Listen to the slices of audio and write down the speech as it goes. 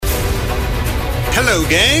Hello,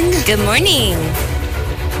 gang. Good morning.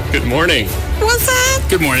 Good morning. What's up?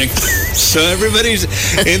 Good morning. So everybody's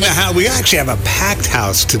in the house. We actually have a packed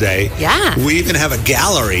house today. Yeah. We even have a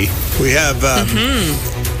gallery. We have,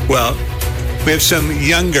 we have some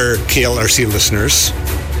younger KLRC listeners,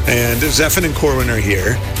 and Zephan and Corwin are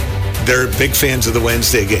here. They're big fans of the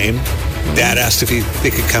Wednesday game. Dad asked if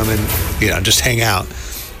they could come and, just hang out.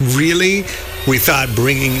 Really, we thought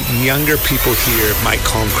bringing younger people here might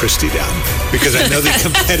calm Christy down, because I know the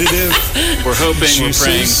competitive. We're hoping, juices. we're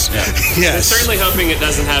praying. Yeah. Yes. We're certainly hoping it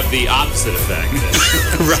doesn't have the opposite effect.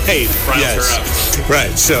 Right. Riles her up.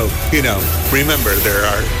 Right. So, remember, there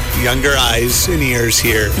are younger eyes and ears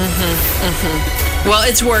here. Well,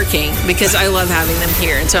 it's working because I love having them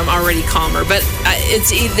here, and so I'm already calmer. But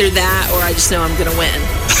it's either that or I just know I'm going to win.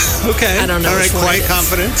 Okay. I don't know. All right. Quiet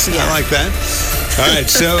confidence. Yeah. I like that. All right.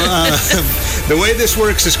 So the way this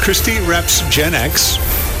works is Christy reps Gen X.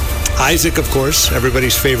 Isaac, of course,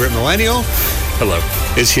 everybody's favorite millennial. Hello.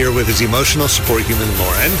 Is here with his emotional support human,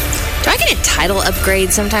 Lauren. Do I get a title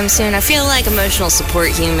upgrade sometime soon? I feel like emotional support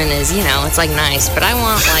human is, it's like nice, but I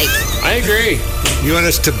want I agree. You want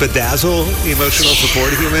us to bedazzle emotional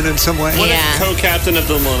support human in some way? What if co-captain of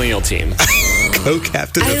the millennial team?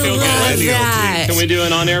 Co-captain of the millennial team. Can we do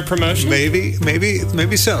an on-air promotion? Maybe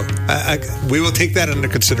so. We will take that into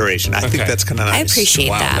consideration. I think that's kind of nice. I appreciate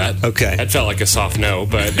that. Okay. That felt like a soft no,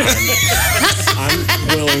 but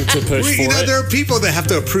I'm willing to push for it. There are people that have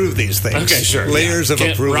to approve these things. Okay, sure. Layers of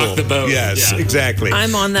Can't approval. rock the boat. Yes, exactly.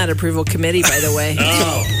 I'm on that approval committee, by the way.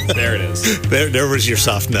 Oh, there it is. There was your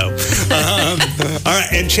soft no. All right,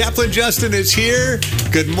 and Chaplain Justin is here.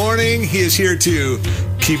 Good morning. He is here to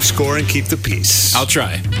keep score and keep the peace. I'll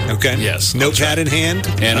try. Okay. Yes. Notepad in hand.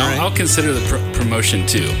 And I'll consider the promotion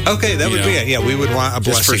too. Okay, that would be it. Yeah, we would want a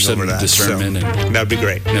just blessing for some over that. discernment and that would be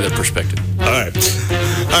great. Another perspective. All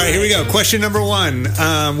right, here we go. Question number 1.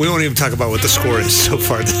 We won't even talk about what the score is so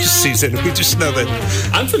far this season. We just know that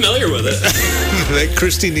I'm familiar with it. that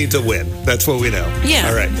Christy needs a win. That's what we know. Yeah.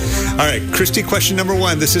 All right. Christy, question number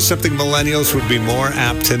 1. This is something millennials would be more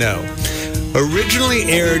apt to know. Originally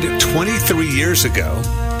aired 23 years ago,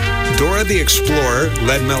 Dora the Explorer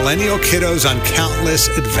led millennial kiddos on countless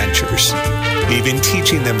adventures, even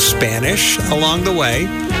teaching them Spanish along the way.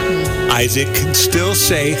 Isaac can still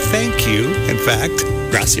say thank you. In fact,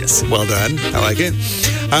 gracias. Well done. I like it.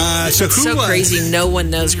 So crazy. No one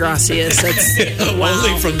knows gracias. That's wow.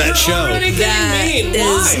 Only from that show. That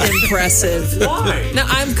is impressive. Why? No,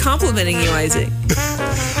 I'm complimenting you, Isaac.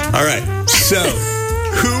 All right. So,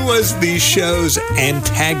 who was the show's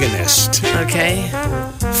antagonist? Okay.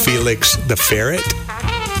 Felix the ferret,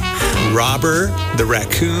 Robber the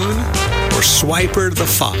raccoon, or Swiper the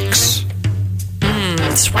fox?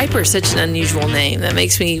 Swiper is such an unusual name. That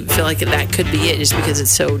makes me feel like that could be it just because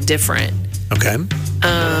it's so different. Okay.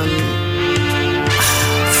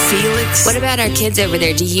 Felix. What about our kids over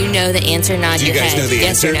there? Do you know the answer? Nod Do you your guys head. know the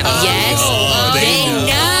yes answer? Or no? Yes. They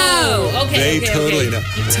know. Okay. They totally know.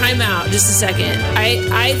 Time out. Just a second.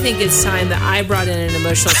 I think it's time that I brought in an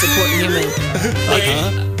emotional support human.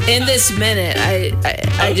 In this minute,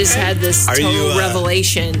 I just had this total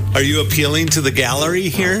revelation. Are you appealing to the gallery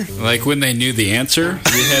here? Like when they knew the answer,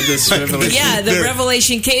 we had this revelation. Yeah, the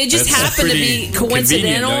revelation came. It just happened to be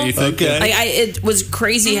coincidental. Don't you think? Okay. It was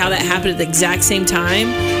crazy how that happened at the exact same time.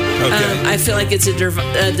 Okay. I feel like it's a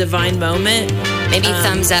divine moment. Maybe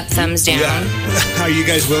thumbs up, thumbs down. Yeah. Are you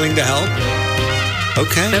guys willing to help?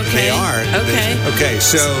 Okay. They are. Okay.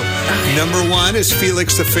 So, number 1 is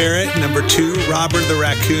Felix the ferret. Number 2, Robber the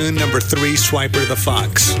raccoon. Number 3, Swiper the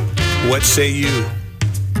fox. What say you?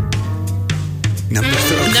 Number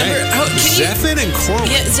 3. Okay. Zephan and Corwin.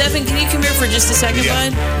 Yeah, Zephan, can you come here for just a second,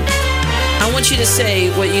 bud? I want you to say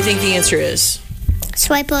what you think the answer is.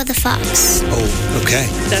 Swiper the fox. Oh, okay.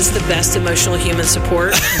 That's the best emotional human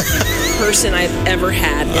support person I've ever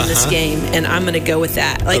had in this game, and I'm going to go with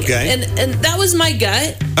that. Okay. And that was my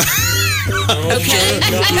gut. Okay.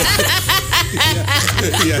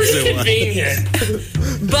 Yes, it Convenient.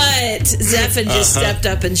 But Zephan just stepped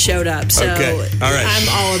up and showed up. So All right. I'm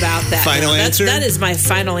all about that. Final answer? That is my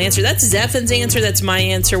final answer. That's Zephan's answer. That's my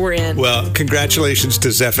answer. We're in. Well, congratulations to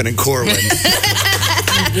Zephan and Corwin.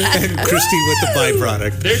 And Christy with the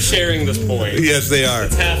byproduct. They're sharing this point. Yes, they are.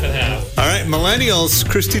 It's half and half. All right, millennials,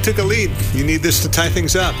 Christy took a lead. You need this to tie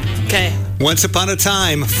things up. Okay. Once upon a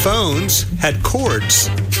time, phones had cords.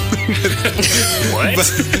 What?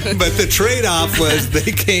 But the trade-off was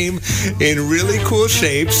they came in really cool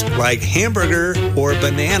shapes like hamburger or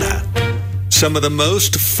banana. Some of the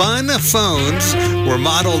most fun phones were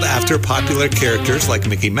modeled after popular characters like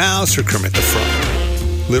Mickey Mouse or Kermit the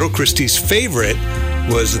Frog. Little Christy's favorite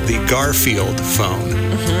was the Garfield phone.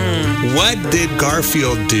 Mm-hmm. What did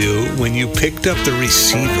Garfield do when you picked up the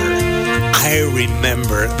receiver? I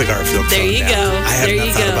remember the Garfield phone. There you go. I have not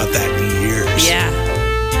thought about that in years. Yeah.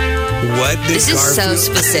 What did This is Garfield...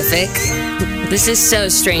 so specific. This is so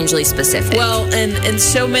strangely specific. Well, and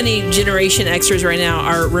so many Generation Xers right now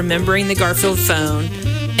are remembering the Garfield phone.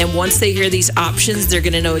 And once they hear these options, they're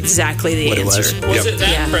going to know exactly the answer. Was it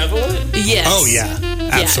that prevalent? Yes. Oh, yeah.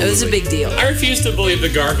 Absolutely. Yeah, it was a big deal. I refuse to believe the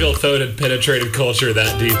Garfield phone had penetrated culture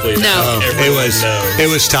that deeply. No. It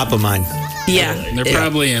was top of mind. Yeah. They're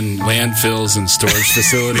probably in landfills and storage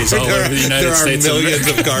facilities all over the United States. There are millions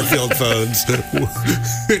of Garfield phones.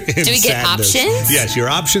 Do we get options? Yes, your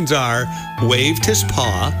options are waved his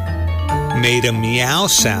paw, made a meow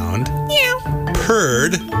sound,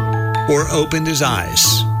 purred, or opened his eyes.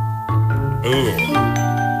 Ooh.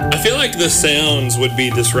 I feel like the sounds would be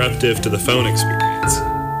disruptive to the phone experience.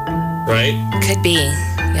 Right? Could be.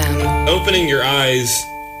 Yeah. Opening your eyes...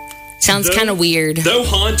 Sounds kind of weird. Though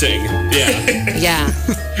haunting. Yeah. Yeah.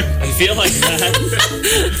 I feel like that...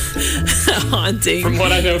 Haunting. From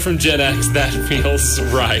what I know from Gen X, that feels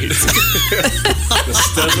right. The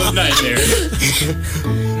stuff of nightmares.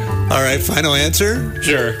 All right, final answer?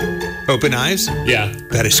 Sure. Open eyes? Yeah.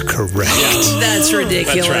 That is correct. Yeah. That's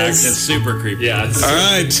ridiculous. That tracks. It's super creepy. Yeah. It's All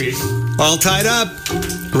right. creepy. All tied up.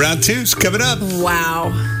 Round two's coming up. Wow.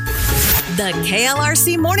 The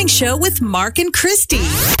KLRC Morning Show with Mark and Christy.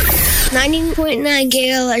 90.9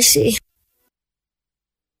 KLRC.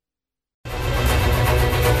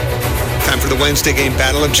 Time for the Wednesday game,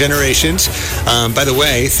 Battle of Generations. By the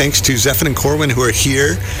way, thanks to Zephan and Corwin who are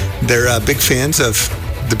here. They're big fans of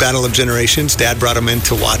the Battle of Generations. Dad brought them in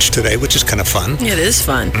to watch today, which is kind of fun. It is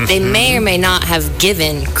fun. They may or may not have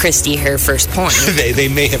given Christy her first point. They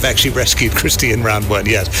may have actually rescued Christy in round one,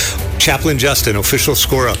 yes. Chaplain Justin, official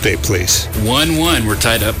score update, please. 1-1. We're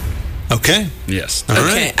tied up. Okay. Yes. All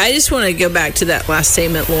Okay, right. I just want to go back to that last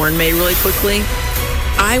statement Lauren made really quickly.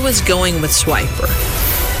 I was going with Swiper.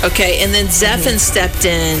 Okay, and then Zephan stepped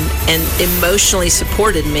in and emotionally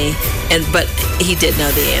supported me, but he did know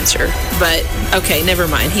the answer. But okay, never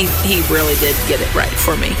mind. He really did get it right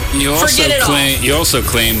for me. You also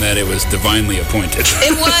claim that it was divinely appointed.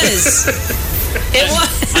 It was. It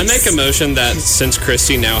was. I make a motion that since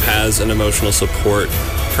Christy now has an emotional support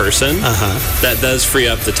person, that does free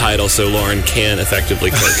up the title so Lauren can effectively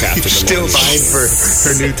co-captain the Still morning. vying for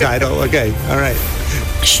her new title. Okay, all right.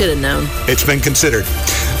 Should have known. It's been considered.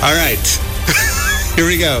 All right. Here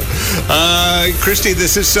we go. Christy,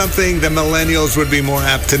 this is something the millennials would be more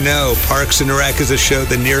apt to know. Parks and Rec is a show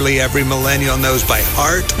that nearly every millennial knows by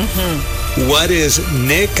heart. Mm-hmm. What is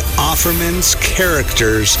Nick Offerman's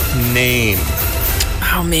character's name?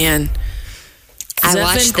 Oh, man. I Zephan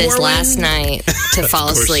watched this Corwin? last night to fall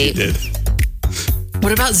Of course asleep. you did.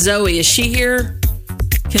 What about Zoe? Is she here?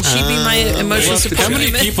 Can she be my emotional support? How many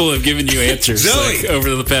people have given you answers Zoe!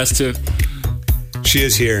 over the past two? She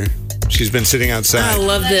is here. She's been sitting outside. I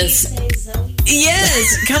love this.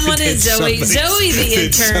 Yes, come on in, Zoe. Zoe, the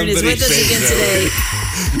did intern, is with us somebody again say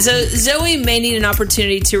today. So Zoe may need an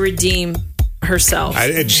opportunity to redeem herself.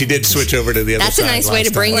 And she did switch over to the other That's side. a nice way to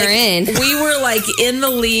last bring time. her in. We were like in the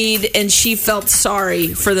lead, and she felt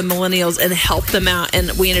sorry for the millennials and helped them out.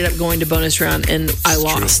 And we ended up going to bonus round, and I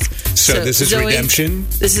lost. So this is Zoe, redemption?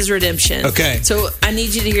 This is redemption. Okay. So I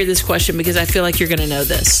need you to hear this question because I feel like you're going to know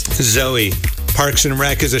this. Zoe, Parks and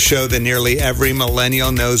Rec is a show that nearly every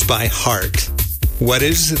millennial knows by heart. What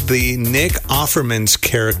is the Nick Offerman's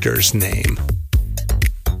character's name?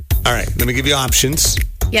 All right, let me give you options.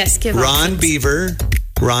 Yes, give Ron options. Beaver,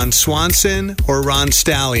 Ron Swanson, or Ron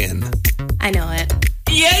Stallion? I know it.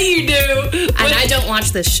 Yeah, you do. And I don't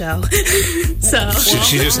watch this show. So,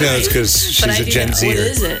 She just knows because she's a Gen What Zer.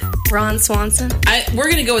 is it? Ron Swanson. We're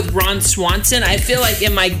gonna go with Ron Swanson. I feel like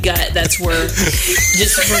in my gut that's where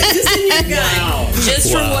just from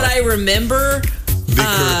from what I remember.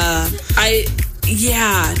 I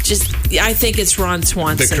think it's Ron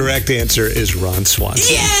Swanson. The correct answer is Ron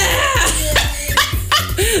Swanson. Yeah.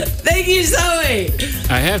 Thank you, Zoe.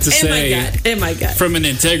 I have to say, In my gut. from an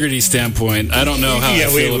integrity standpoint, I don't know how I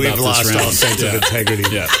feel we've about lost this round. all sense of integrity.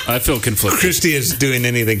 Yeah, I feel conflicted. Christy is doing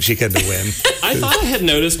anything she can to win. I thought I had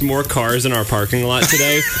noticed more cars in our parking lot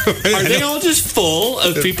today. Are they all just full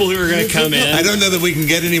of people who are going to come in? I don't know that we can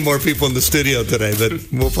get any more people in the studio today, but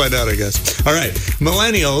we'll find out, I guess. All right,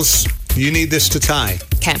 millennials, you need this to tie.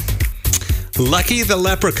 Okay. Lucky the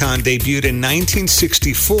Leprechaun debuted in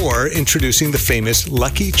 1964, introducing the famous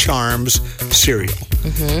Lucky Charms cereal.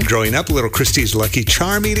 Growing up, little Christy's Lucky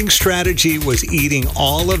Charm eating strategy was eating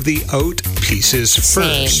all of the oat pieces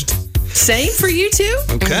first. Same for you too?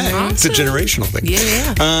 Okay. It's a generational thing.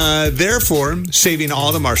 Yeah. Therefore, saving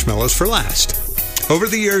all the marshmallows for last. Over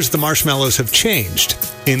the years, the marshmallows have changed.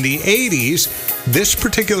 In the 80s, this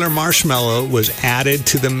particular marshmallow was added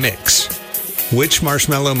to the mix. Which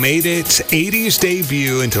marshmallow made its 80s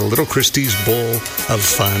debut into Little Christy's bowl of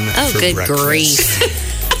fun for good breakfast? grief.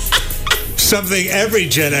 Something every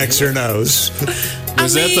Gen Xer knows.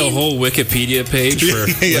 Was that the whole Wikipedia page for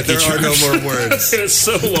Yeah, Lucky there are no Charms? more words. It's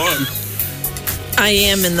so long. I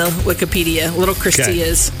am in the Wikipedia. Little Christy Okay.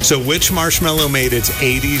 is. So which marshmallow made its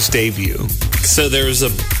 80s debut? So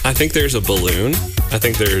I think there's a balloon. I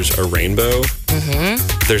think there's a rainbow.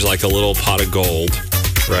 There's like a little pot of gold,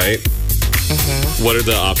 right? What are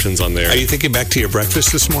the options on there? Are you thinking back to your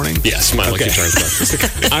breakfast this morning? Yes, my Lucky Charms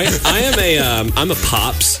breakfast. I'm a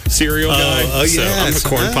Pops cereal guy. So I'm a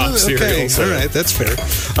corn pop cereal. Okay. So. All right, that's fair.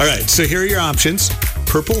 All right, so here are your options.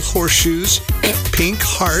 Purple horseshoes, pink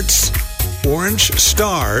hearts, orange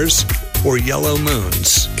stars, or yellow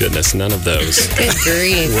moons. Goodness, none of those Good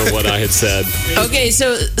grief. were what I had said. Okay,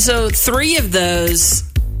 so 3 of those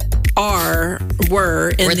were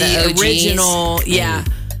in Were the the OGs? original,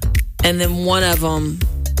 and then one of them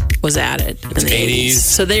was added in the 80s.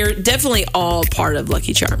 So they're definitely all part of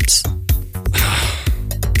Lucky Charms.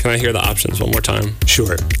 Can I hear the options one more time?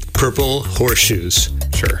 Sure. Purple horseshoes,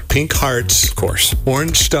 Sure. pink hearts, Of course.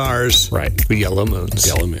 orange stars, Right. or yellow moons.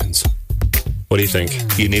 Yellow moons. What do you think?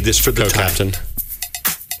 You need this for the time. Co-captain.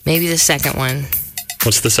 Maybe the second one.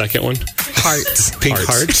 What's the second one? Hearts. Pink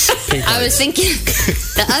hearts. Pink I was thinking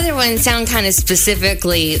the other ones sound kind of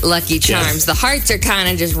specifically Lucky Charms. The hearts are kind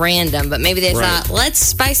of just random, but maybe they Right. thought, let's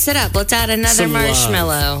spice it up. Let's add another Some love.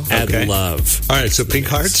 marshmallow. Add Okay. love. All right, so pink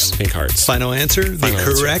hearts. Pink hearts. Final answer? Final the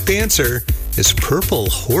answer. correct answer is purple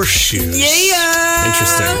horseshoes. Yeah!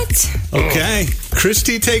 Interesting. Okay.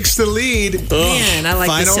 Christy takes the lead. Man, I like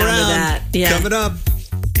Final the sound round. of that. Yeah. Coming up.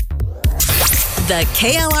 The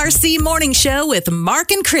KLRC Morning Show with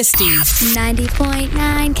Mark and Christy.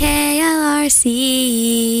 90.9 KLRC.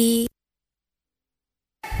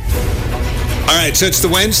 All right, so it's the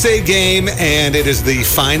Wednesday game, and it is the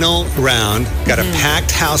final round. Got a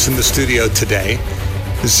packed house in the studio today.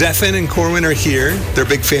 Zephin and Corwin are here. They're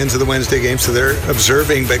big fans of the Wednesday game, so they're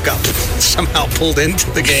observing, but got somehow pulled into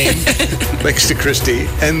the game, thanks to Christy.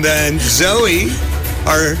 And then Zoe,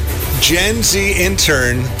 our Gen Z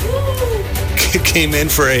intern, came in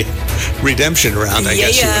for a redemption round, I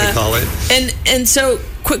guess you want to call it. And so,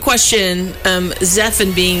 quick question: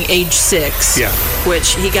 Zephin being age 6,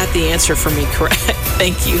 which he got the answer for me correct.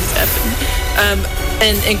 Thank you, Zephin.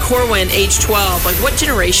 And Corwin, age 12. Like, what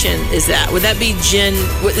generation is that? Would that be Gen?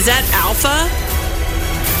 Is that Alpha?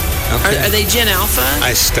 Okay. Are they Gen Alpha?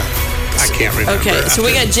 I can't remember. Okay, so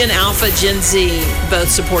we got Gen Alpha, Gen Z, both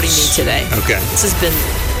supporting me today. Okay. This has been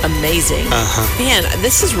amazing. Man,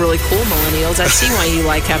 this is really cool, millennials. I see why you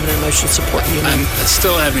like having an emotional support human. I'm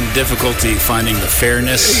still having difficulty finding the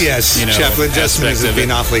fairness. Yes, Chaplain Justin has aspect of been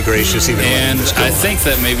it. awfully gracious even And when I think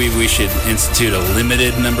that maybe we should institute a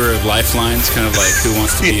limited number of lifelines, kind of like Who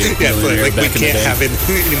Wants to Be a Millionaire like we back in the can't day. have any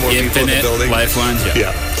more people in the Infinite building. lifelines,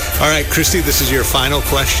 yeah. All right, Christy, this is your final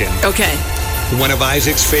question. Okay. One of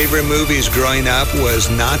Isaac's favorite movies growing up was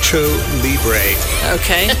Nacho Libre.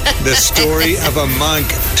 Okay. The story of a monk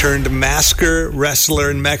turned masker wrestler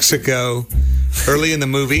in Mexico. Early in the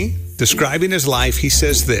movie, describing his life, he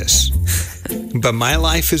says this: "But my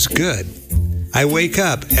life is good. I wake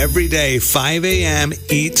up every day, 5 a.m.,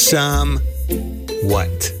 eat some..."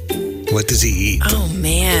 What? What does he eat? Oh,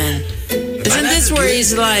 man. Isn't this where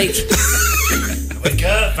he's like... Wake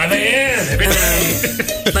up, 5 a.m. every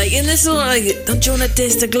day. Like, in this one, like, don't you want to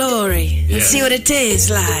taste the glory? Let's see what it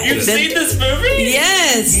tastes like. You've seen this movie?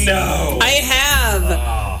 Yes. No. I have.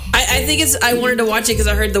 I think it's. I wanted to watch it because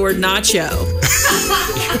I heard the word nacho,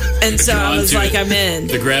 and so I was like, I'm in.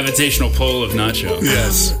 The gravitational pull of Nacho.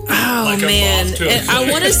 Yes. Oh Like a man, moth to a And I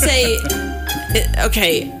want to say,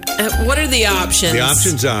 okay. What are the options? The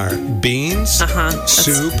options are beans,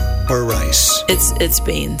 soup, or rice. It's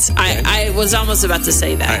beans. I was almost about to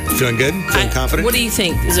say All that. right, feeling good? Feeling confident? What do you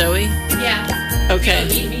think, Zoe? Yeah. Okay.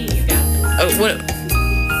 Eat me, you got this. What?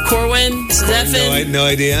 Corwin, Zephin? No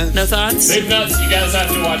idea. No thoughts? Big nuts, you guys have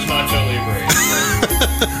to watch Nacho Libre.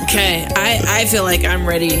 Okay, I feel like I'm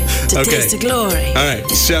ready to taste the glory. All right,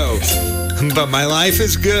 so, but my life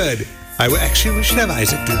is good. Actually, we should have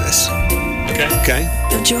Isaac do this. Okay?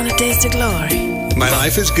 Don't you want to taste the glory? My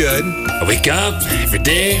life is good. I wake up every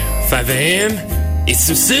day, 5 a.m., eat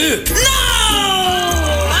some soup. No!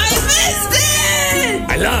 I missed it!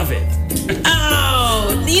 I love it.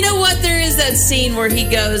 Oh, you know what? There is that scene where he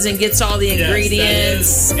goes and gets all the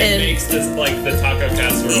ingredients and makes this like the taco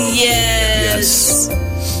casserole. Yes.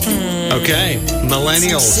 Okay,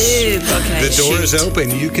 millennials. Soup. Okay. The door is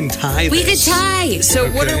open. You can tie this. We could tie. So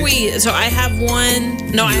what are we? So I have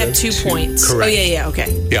one. No, I have 2 points. Correct. Oh yeah.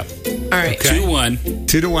 Okay. Yep. All right. Okay. 2-1.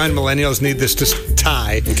 2-1. Millennials need this to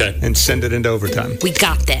tie and send it into overtime. We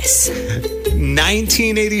got this.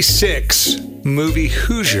 1986 movie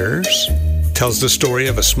Hoosiers tells the story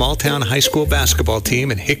of a small-town high school basketball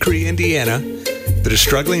team in Hickory, Indiana that is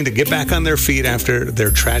struggling to get back on their feet after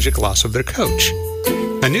their tragic loss of their coach.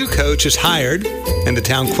 A new coach is hired, and the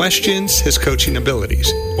town questions his coaching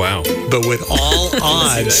abilities. Wow. But with all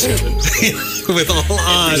odds, stacked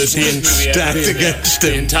against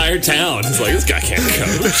the him, entire town is like, this guy can't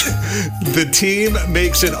coach. the team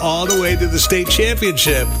makes it all the way to the state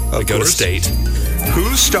championship. They go to state.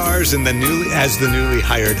 Who stars in as the newly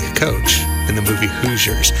hired coach in the movie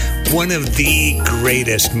Hoosiers? One of the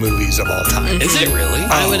greatest movies of all time. Is it really?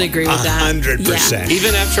 I would agree with that. 100%.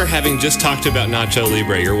 Even after having just talked about Nacho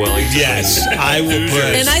Libre, you're willing to Yes, I will put.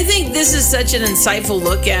 And I think this is such an insightful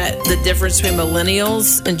look at the difference between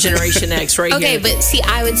millennials and Generation X right Okay, here. but see,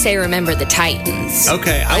 I would say remember the Titans.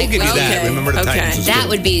 Okay, I will give you that. Okay, Remember the okay. Titans. is That good.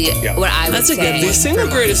 would be what I would That's a say. good The one. single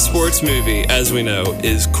greatest sports movie, as we know,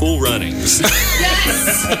 is Cool Runnings.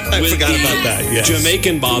 I forgot about that. Yes.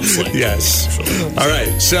 Jamaican bobsled. Yes. All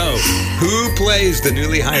right. So, who plays the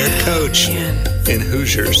newly hired coach in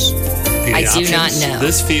Hoosiers? Any I do options? not know.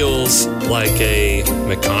 This feels like a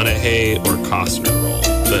McConaughey or Costner role,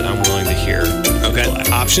 but I'm willing to hear. Okay.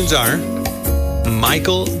 Options are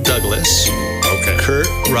Michael Douglas, Kurt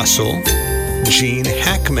Russell, Gene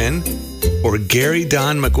Hackman, or Gary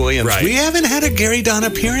Don McWilliams. Right. We haven't had a Gary Don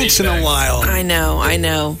appearance in a while. I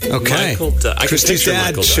know. Okay. I can Christy's picture dad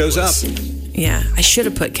Michael shows up. Douglas. Yeah, I should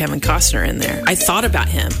have put Kevin Costner in there. I thought about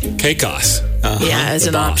him. K-Cos. Yeah, as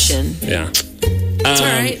an boss. option. Yeah. It's all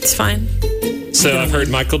right. It's fine. So I've heard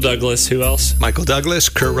Michael Douglas. Who else? Michael Douglas,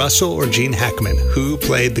 Kurt Russell, or Gene Hackman. Who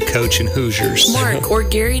played the coach in Hoosiers? Mark or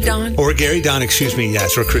Gary Don. Or Gary Don, excuse me,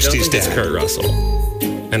 yes, or I don't Christy's think it's dad. Kurt Russell.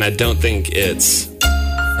 And I don't think it's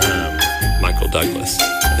Michael Douglas.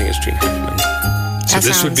 I think it's Gene Hackman. So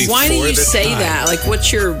this would be Why do for you the say tie. that? Like,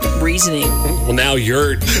 what's your reasoning? Well, now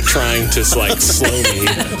you're trying to like slow me.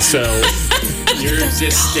 So you're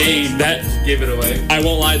just saying that. Give it away. I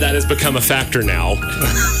won't lie. That has become a factor now,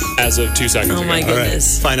 as of 2 seconds Oh ago. my All right,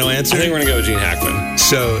 goodness. final answer? I think we're gonna go with Gene Hackman.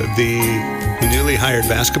 So the newly hired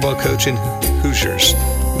basketball coach in Hoosiers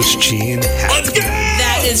was Gene Hackman.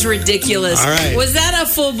 That is ridiculous. All right. Was that a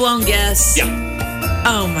full blown guess? Yeah.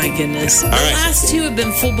 Oh my goodness. The right. last two have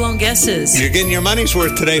been full blown guesses. You're getting your money's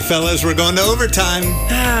worth today, fellas. We're going to overtime.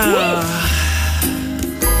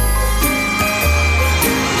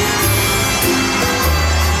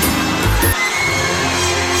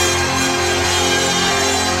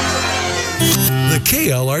 The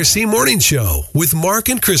KLRC Morning Show with Mark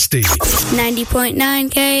and Christy. 90.9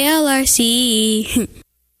 KLRC.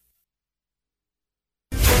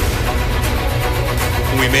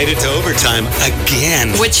 We made it to overtime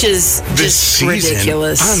again. Which is this just season.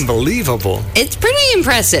 ridiculous. Oh, Unbelievable. It's pretty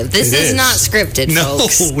impressive. This It is not scripted, No,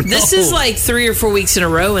 folks. no. This is like 3 or 4 weeks in a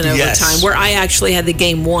row in overtime Yes. where I actually had the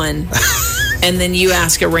game won. And then you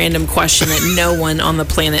ask a random question that no one on the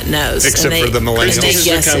planet knows. Except and for the millennials. and they This has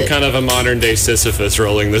guess become it. kind of a modern day Sisyphus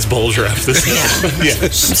rolling this bulge wrap. This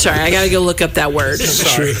Yes. I'm sorry, I got to go look up that word.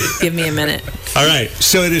 Sorry. Give me a minute. All right.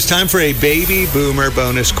 So it is time for a baby boomer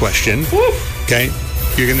bonus question. Okay.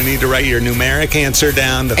 You're going to need to write your numeric answer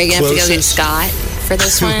down. The Are you going to have to go get closest- Scott for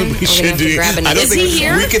this one? we We're gonna should have to do. grab I another. don't Is think he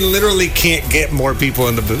here? we can literally can't get more people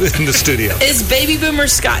in the studio. Is Baby Boomer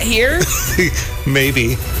Scott here?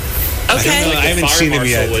 Maybe. Okay. I haven't Fire seen him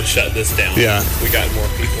marshal yet. would shut this down. Yeah. We got more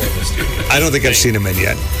people in the studio. I don't think I've seen him in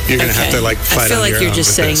yet. You're going to have to fight I feel on like your you're own just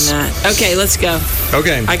with saying this. that. Okay, let's go.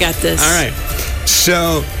 Okay. I got this. All right.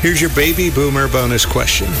 So here's your baby boomer bonus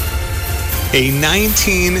question. A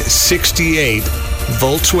 1968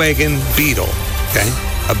 Volkswagen Beetle, okay,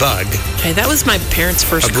 a bug, Okay, that was my parents'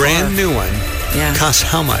 first a brand car. new one, Yeah. costs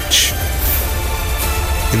how much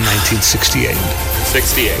in 1968?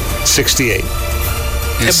 68. 68.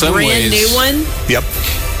 In A some brand ways, new one? Yep.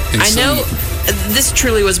 in I some- know this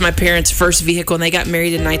truly was my parents' first vehicle, and they got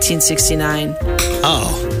married in 1969.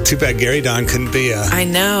 Oh, too bad Gary Don couldn't be a... I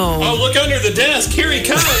know. Oh, look under the desk. Here he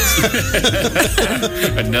comes.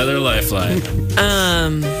 Another lifeline.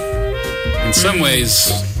 In some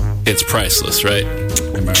ways, it's priceless, right?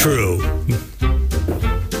 Am I True.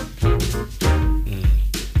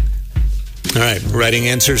 All right, writing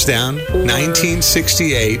answers down.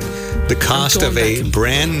 1968, the cost of a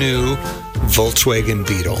brand new Volkswagen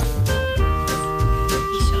Beetle.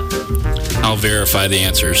 I'll verify the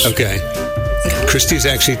answers. Okay. Christy's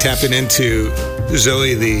actually tapping into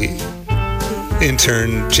Zoe, the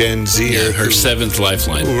intern Gen Z. Yeah, her 7th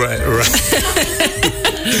lifeline. Right.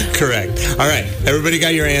 Correct. All right. Everybody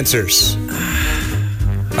got your answers.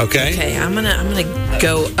 Okay. Okay, I'm gonna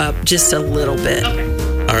go up just a little bit.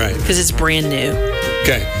 All right. Because it's brand new.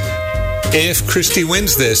 Okay. If Christy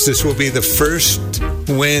wins this will be the first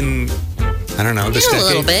win. I don't know. This In a decade.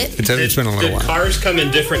 little bit. It's been a little Did while. cars come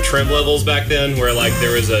in different trim levels back then, where like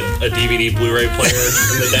there was a DVD Blu-ray player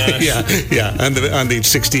in the dash? Yeah. On the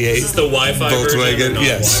 68 Is this the Wi-Fi version or Volkswagen.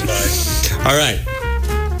 Yes. non-Wi-Fi? All right.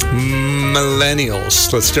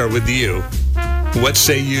 Millennials. Let's start with you. What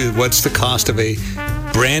say you? What's the cost of a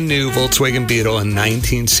brand new Volkswagen Beetle in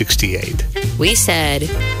 1968? We said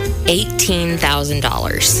 $18,000.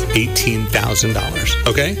 $18,000.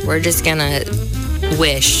 Okay. We're just gonna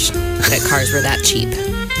wish that cars were that cheap.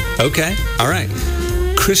 Okay. All right.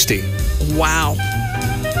 Christy. Wow.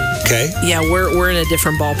 Okay. Yeah, we're in a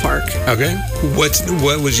different ballpark. Okay. What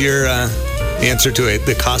was your answer to it?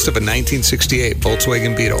 The cost of a 1968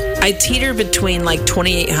 Volkswagen Beetle. I teeter between like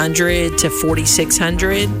 $2,800 to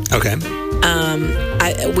 $4,600. Okay.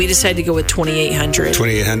 We decided to go with $2,800.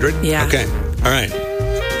 2,800. Yeah. Okay. All right.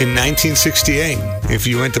 In 1968, if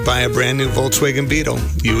you went to buy a brand new Volkswagen Beetle,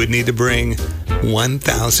 you would need to bring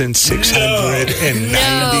 $1,695.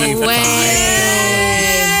 No way.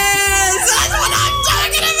 That's what I'm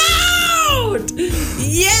talking about.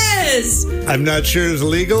 Yes. I'm not sure it's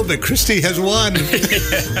legal, but Christy has won.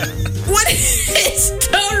 What is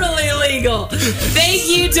totally legal? Thank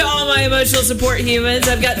you to all my emotional support humans.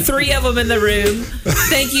 I've got 3 of them in the room.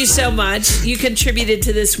 Thank you so much. You contributed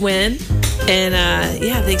to this win. And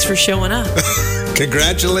thanks for showing up.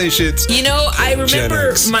 Congratulations. You know, I remember Gen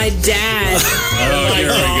X. my dad. Oh, here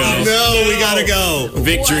we go. No, we gotta go.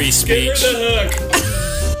 Victory Give speech. her the hook.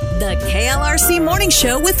 The KLRC Morning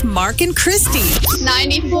Show with Mark and Christy.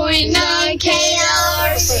 90.9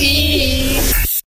 KLRC.